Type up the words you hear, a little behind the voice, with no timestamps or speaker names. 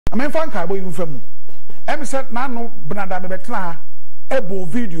amenfa nka boy mfam em se na no benada me betena ha ebo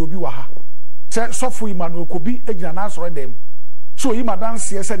video bi wa ha se Osofo Emmanuel Kobi agina na asore dem so yi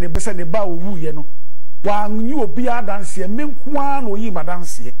madanse se ne ba owu ye no wa nyi obi adanse me nkoa no yi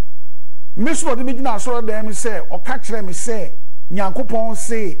madanse me so de me gina asore dem se o ka kire me se Nyankopon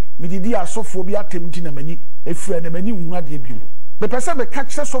se me didi asofo bi atemti na mani efura na mani hu ade biu me pese me ka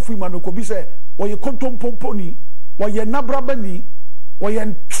kire Osofo Emmanuel Kobi se wo ye kontompomponi wo ye nabrabani wo ye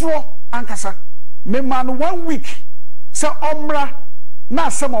ntro ankasa me man 1 week se omra na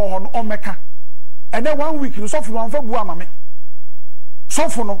asema ho no omeka and then 1 week no Osofo wan fa bu amame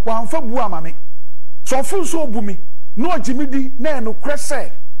Osofo no wan fa bu amame Osofo so bu mi no jimidi na eno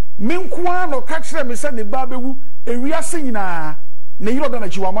krese me nkoa no ka kire me se ne ba bewu ewiase nyina ne yiro da na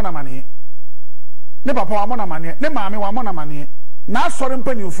chiwa mo na mane ne papa wa mo na mane ne maame wa mo na mane na asore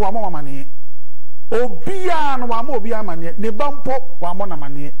mpanimfo wa mo mane obia no wa mo obia mane ne bampo wa mo na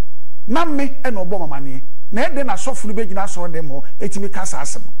mane na me e no bo mane na ede na Osofo no begina asore dem ho etimi kasa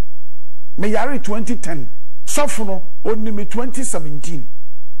asem me yare 2010 Osofo no onni me 2017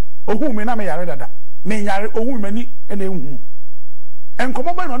 ohu me na me yare dada me yare ohu me ni e na ehu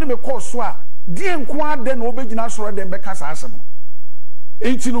enkomo ba no ne me course a die nko ade na obegina asore dem be kasa asem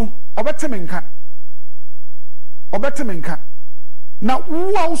enti no obeteme nka na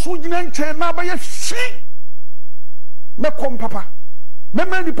wo a so gina nchen na ba ye hwe me kom papa me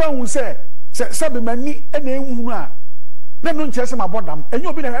mani pa hu se be mani e na ehunu a na no nche se mabodam enye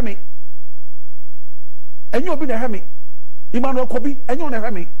obi na hwe me Emmanuel Kobi enye na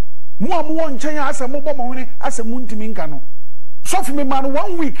hwe me mo a mo nchen ase mo bo mo hwene ase mo ntimi nka no Osofo me man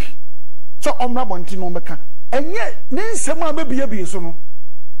 1 week so omra bonti no beka enye ne nsem a mebie so no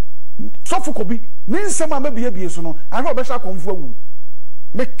Osofo Kobi ne nsem a mebie so no ahwe obesha konfo awu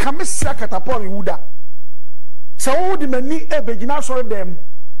me kamisia katapori wuda se wo di mani ebegina asore dem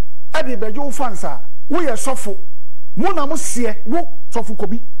e de beje wo fansa wo ye Osofo mo na mo sie wo Osofo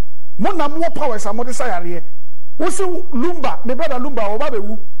Kobi mo na mo powers amode sayare wo se lumba me brother lumba wo ba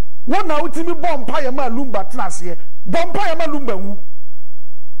bewu wo na utimi bompa ye ma lumba tenase bompa ye ma lumba wu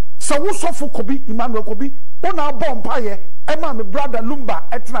se wo Osofo Kobi Emmanuel Kobi wo na bompa ye e ma me brother lumba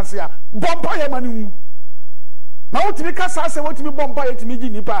etenase ya bompa ye ma ni wu na utimi kasa se wo timi bompa ye timi gi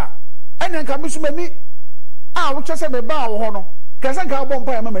nipa ene nka misumani a wo chese me ba wo ho no kasa nka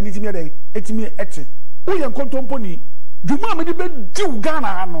bompa ye ma mani timi eden etimi ete wo ye nkontomponi dwuma me de be diu Ghana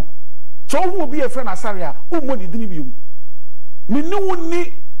ha no so wo bi e fre na sare a wo mo ni dini bium me ni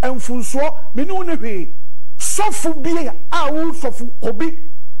woni enfunso me ni woni hwe Osofo bi a wo Osofo Kobi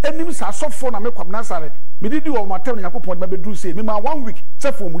enim sa Osofo na me kwam na sare me didi wo matem na Yakopon be bedru se me ma 1 week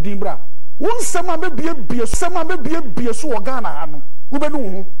se fo mudin bra won sema be bie so wo Ghana ha no wo be nu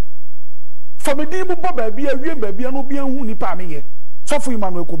hu fo me din bu bo ba bia wie ba bia no bia hu nipa me ye Osofo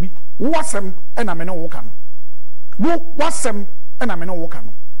Emmanuel Kobi wo asem e na me ne wo ka no wo wasem e na me ne wo ka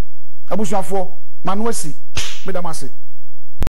no abusuafo manuasi medamase